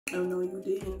Oh no, you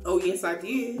didn't. Oh yes, I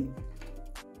did.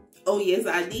 Oh yes,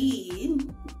 I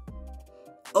did.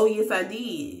 Oh yes, I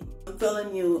did. I'm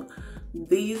telling you,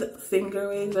 these finger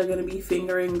waves are gonna be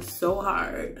fingering so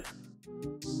hard.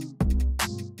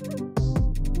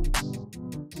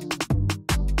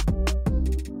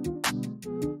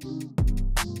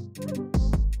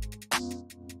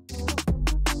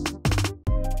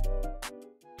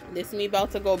 This me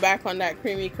about to go back on that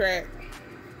creamy crack.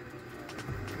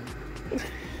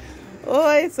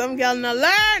 Oi, some girl no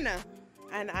learn.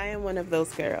 And I am one of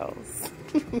those girls.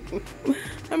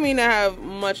 I mean, I have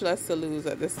much less to lose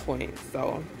at this point.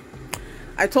 So,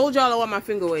 I told y'all I want my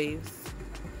finger waves.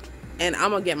 And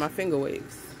I'm going to get my finger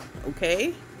waves.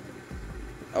 Okay?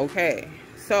 Okay.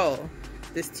 So,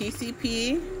 this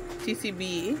TCB,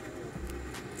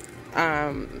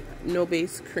 No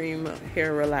Base Cream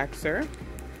Hair Relaxer.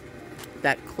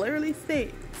 That clearly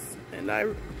states, and I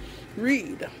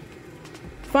read,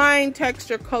 fine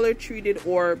texture, color treated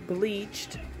or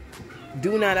bleached,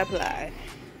 do not apply.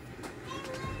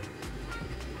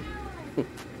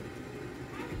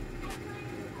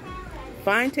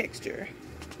 Fine texture,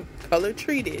 color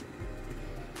treated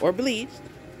or bleached,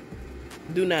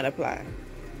 do not apply.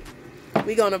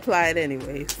 We're gonna apply it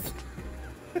anyways.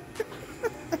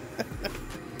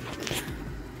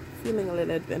 Feeling a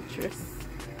little adventurous.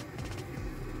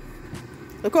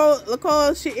 Look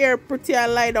how she here pretty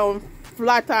and lie down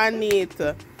flat and neat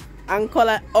and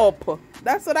color up.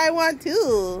 That's what I want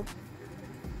too.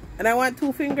 And I want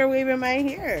 2 finger wave in my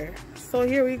hair. So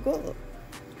here we go.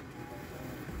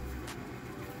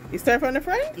 You start from the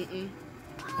front? Mm-mm.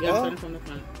 Yeah, starting from the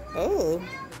front. Oh.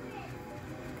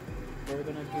 So we're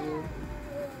gonna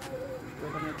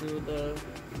do the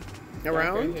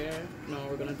Around? Hair. No,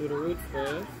 we're gonna do the roots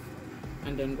first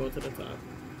and then go to the top.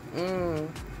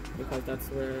 Because that's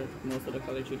where most of the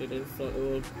color treated is, so it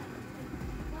will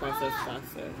process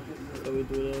faster. So we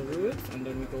do the roots and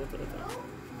then we go to the top.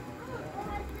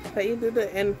 Okay, you do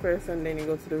the end first and then you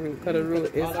go to the root. Because the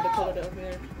root is all of the color up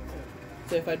here.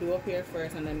 So if I do up here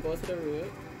first and then go to the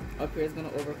root, up here is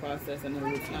gonna over process and the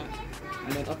root's not.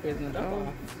 And then up here is gonna drop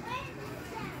off.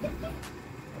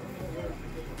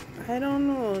 I don't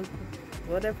know.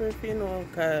 Whatever if you know,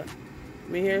 cause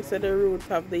me here said the root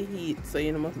have the heat, so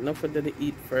you must not do the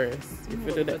heat first. If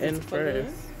you do the end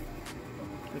first.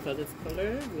 Because it's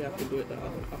color, we have to do it the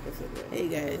opposite way. Hey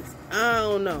guys, I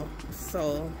don't know.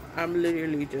 So I'm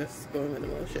literally just going with the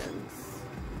motions.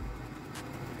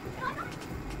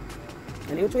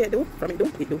 And what you do? From me do?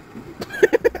 It do.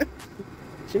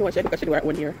 She don't want to check because she do it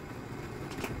 1 year.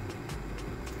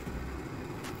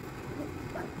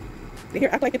 The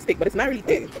hair acts like it's thick, but it's not really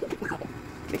thick.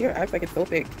 The hair acts like it's so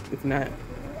thick. It's not.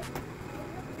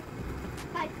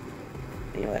 And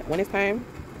you know that when it's time,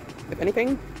 if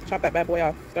anything, chop that bad boy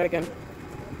off. Start again.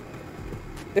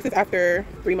 This is after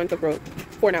 3 months of growth.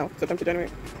 4 now, September to January.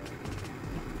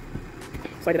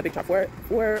 So I did a big chop 4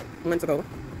 months ago.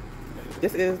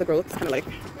 This is the growth. It's kind of like,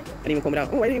 I didn't even comb it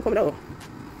out. Oh, I didn't even comb it out.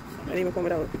 I didn't even comb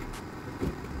it out.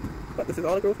 But this is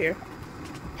all the growth here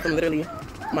from literally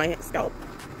my scalp.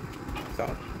 So,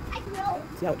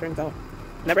 see how it turns out.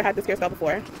 Never had this hairstyle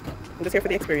before. I'm just here for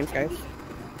the experience, guys.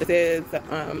 This is, the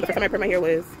first time I permed my hair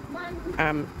was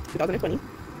 2020.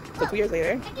 So 2 years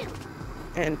later.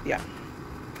 And yeah,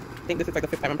 I think this is like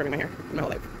the 5th time I'm perming my hair in my whole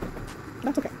life.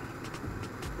 That's okay.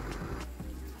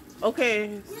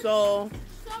 Okay, so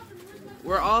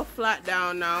we're all flat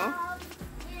down now.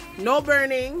 No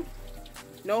burning,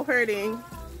 no hurting.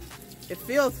 It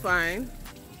feels fine.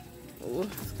 Ooh,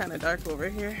 it's kind of dark over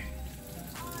here.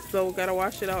 So we gotta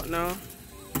wash it out now.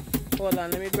 Hold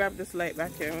on, let me grab this light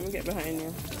back here. Let me get behind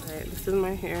you. Alright, this is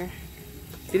my hair.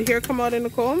 Did the hair come out in the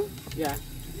comb? Yeah.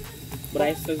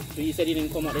 But you said you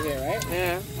didn't comb out the hair, right?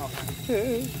 Yeah.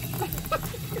 Okay.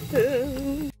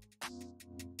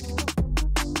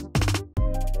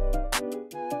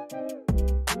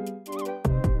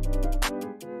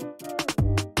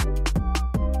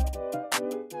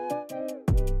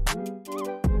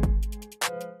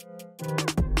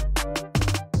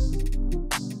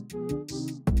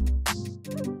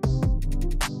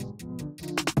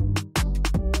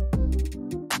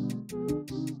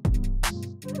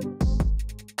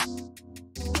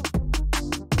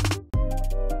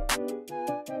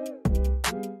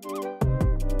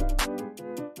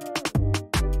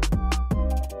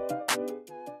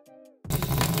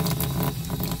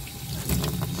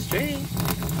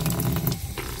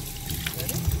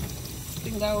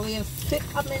 Finger wave sick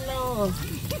of me now.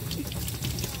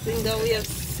 Finger wave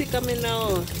sick of me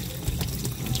now.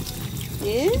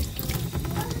 Yeah?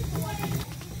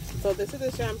 So this is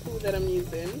the shampoo that I'm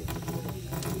using.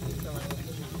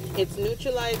 It's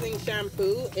neutralizing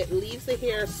shampoo. It leaves the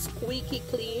hair squeaky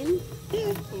clean.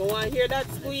 Yeah, I want to hear that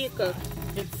squeak.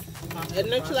 It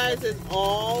neutralizes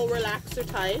all relaxer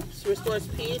types, restores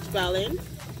pH balance,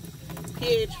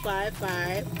 pH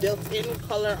 5.5, built-in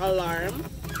color alarm,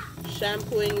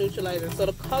 shampooing neutralizer. So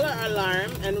the color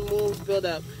alarm and removes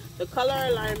buildup. The color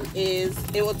alarm is,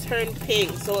 it will turn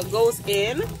pink. So it goes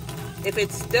in. If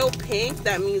it's still pink,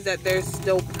 that means that there's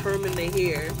still perm in the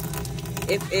hair.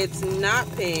 If it's not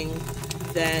pink,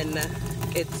 then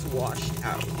it's washed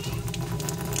out.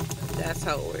 That's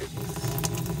how it works.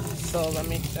 So let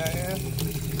me show you.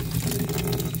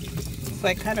 It's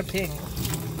like kind of pink.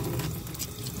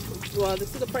 Well,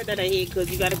 this is the part that I hate because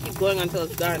you gotta keep going until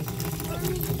it's done.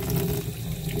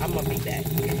 I'm gonna be back.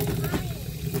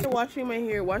 Washing my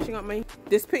hair, washing up my.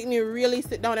 This Pickney really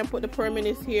sit down and put the perm in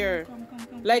his hair.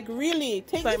 Like really,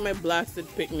 take like my blasted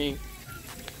Pickney.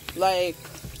 Like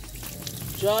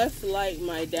just like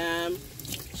my damn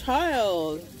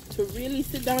child to really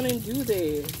sit down and do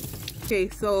this. Okay,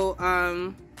 so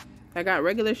I got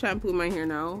regular shampoo in my hair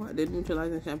now. I did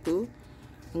neutralizing shampoo.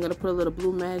 I'm gonna put a little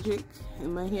Blue Magic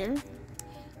in my hair.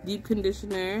 Deep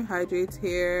conditioner, hydrates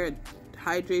hair,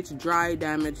 hydrates dry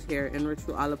damaged hair, enriched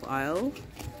with olive oil.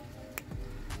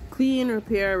 Clean,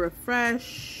 repair,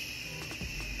 refresh.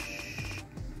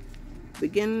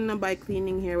 Begin by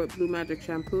cleaning hair with Blue Magic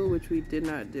shampoo, which we did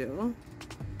not do.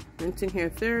 Rinsing hair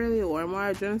thoroughly, warm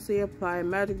water, gently apply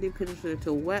Magic Deep Conditioner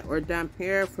to wet or damp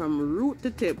hair from root to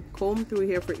tip. Comb through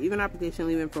hair for even application,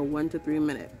 leaving for 1 to 3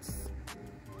 minutes.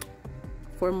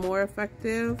 For more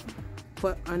effective,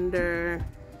 put under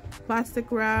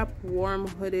plastic wrap, warm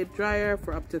hooded dryer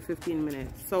for up to 15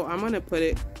 minutes. So I'm gonna put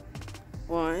it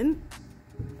on.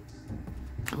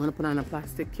 I'm gonna put on a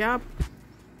plastic cap.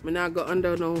 I'm not go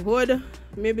under no hood.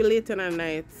 Maybe later at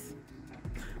night,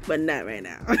 but not right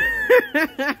now.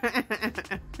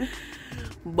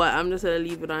 But I'm just gonna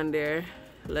leave it on there.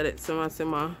 Let it simmer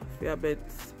for a bit.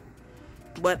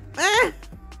 But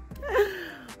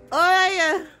oh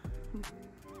yeah.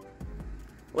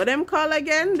 What them call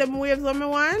again? Them waves on me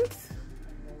want?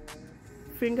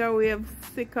 Finger wave,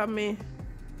 sick of me.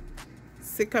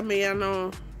 Sick of me, you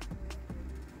know.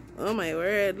 Oh my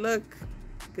word, look.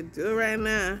 I could do it right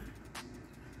now.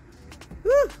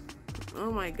 Whew.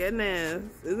 Oh my goodness.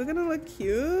 Is it gonna look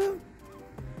cute?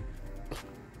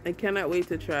 I cannot wait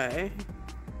to try.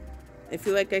 I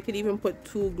feel like I could even put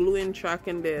 2 glue-in track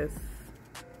in this.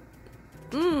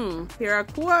 Here I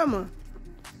come.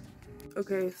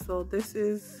 Okay, so this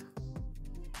is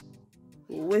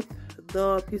with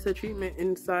the piece of treatment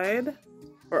inside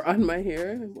or on my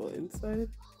hair. Well, inside.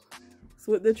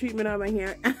 So with the treatment on my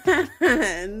hair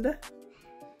and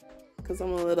because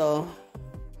I'm a little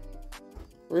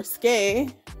risque,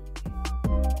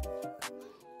 I'm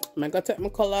gonna take my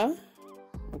color.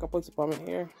 I'm gonna put it on my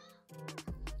hair.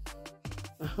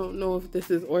 I don't know if this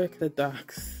is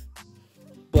orthodox,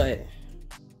 but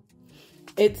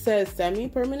it says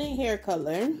semi-permanent hair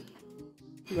color,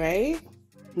 right?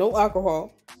 No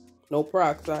alcohol, no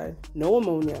peroxide, no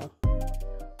ammonia.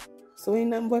 So ain't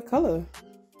nothing but color,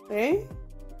 right?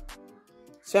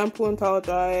 Shampoo and towel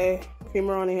dry,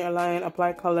 creamer on the hairline,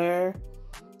 apply color,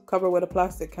 cover with a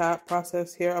plastic cap,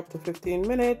 process hair up to 15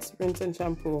 minutes, rinse and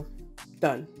shampoo.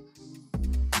 Done.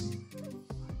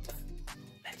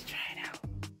 Let's try it out.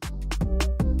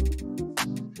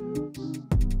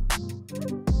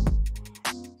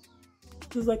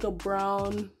 This is like a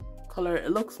brown color.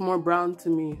 It looks more brown to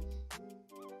me.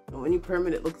 And when you perm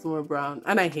it, it looks more brown.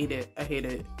 And I hate it. I hate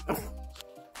it.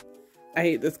 I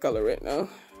hate this color right now.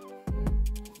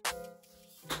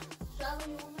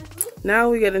 Now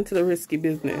we get into the risky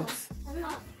business.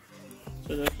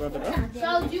 So just rub it up?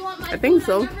 So do you want my I think food?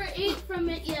 so. I never ate from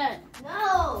it yet.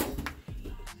 No.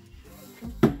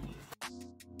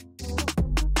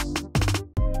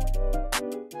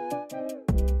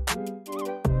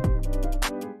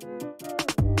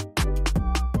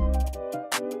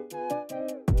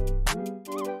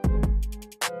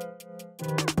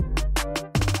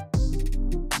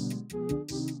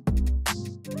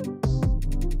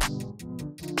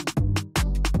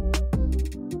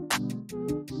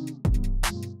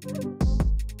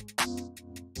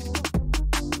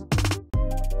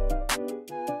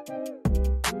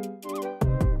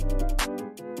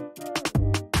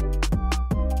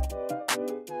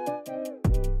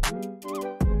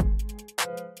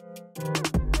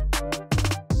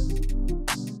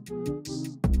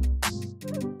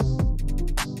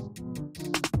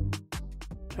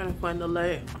 Trying to find the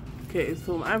light. Okay,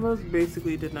 so my eyebrows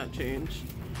basically did not change.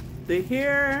 The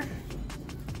hair,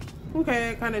 okay,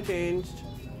 it kind of changed.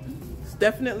 It's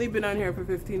definitely been on here for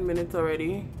 15 minutes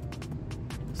already.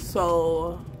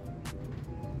 So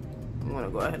I'm gonna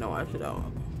go ahead and wash it out.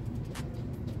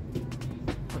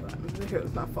 Hold on, the hair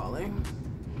is not falling.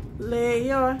 Lay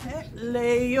your head,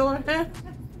 lay your head.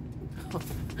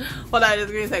 Hold on, just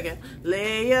give me a second.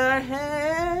 Lay your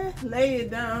head, lay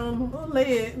it down, oh,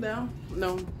 lay it down.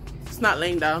 No, it's not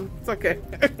laying down. It's okay.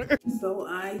 So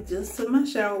I just took my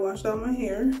shower, washed out my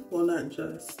hair. Well, not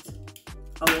just.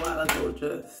 A while ago,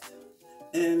 just.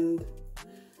 And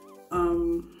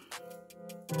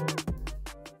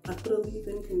I put a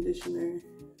leave-in conditioner.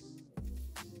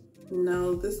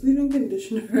 Now this leave-in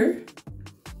conditioner,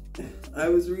 I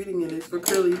was reading it, it's for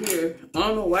curly hair. I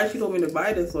don't know why she told me to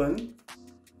buy this one.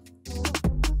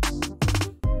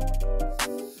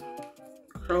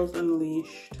 Curls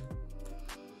Unleashed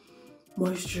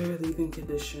moisture leave-in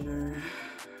conditioner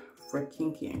for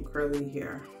kinky and curly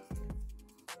hair.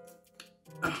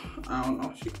 I don't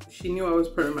know, she knew I was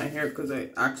perming my hair because I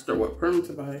asked her what perm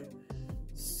to buy.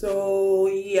 So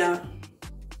yeah,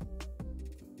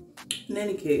 in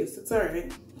any case, it's all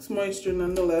right. It's moisture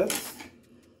nonetheless.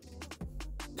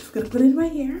 Just gonna put it in my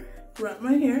hair, wrap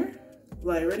my hair.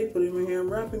 Well, I already put it in my hair, I'm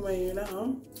wrapping my hair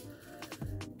now.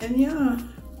 And yeah,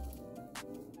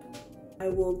 I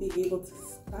will be able to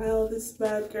style this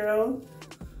bad girl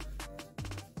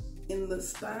in the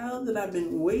style that I've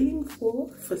been waiting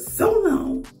for so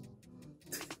long.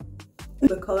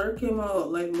 The color came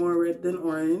out like more red than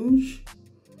orange,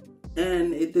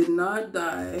 and it did not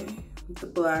dye with the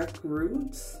black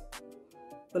roots,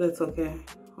 but it's okay.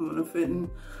 I'm fitting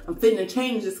to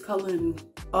change this color in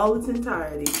all its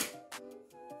entirety.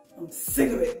 I'm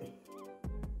sick of it.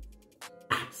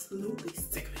 Absolutely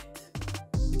sick of it.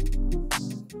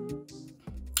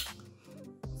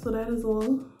 So that is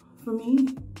all for me.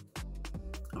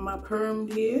 Am I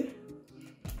permed here?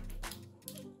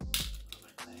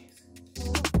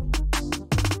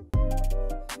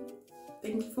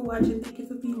 Thank you for watching. Thank you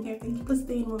for being here. Thank you for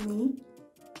staying with me.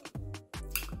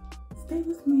 Stay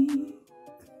with me.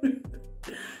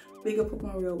 Big up for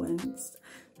my real ones.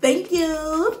 Thank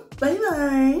you. Bye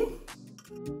bye.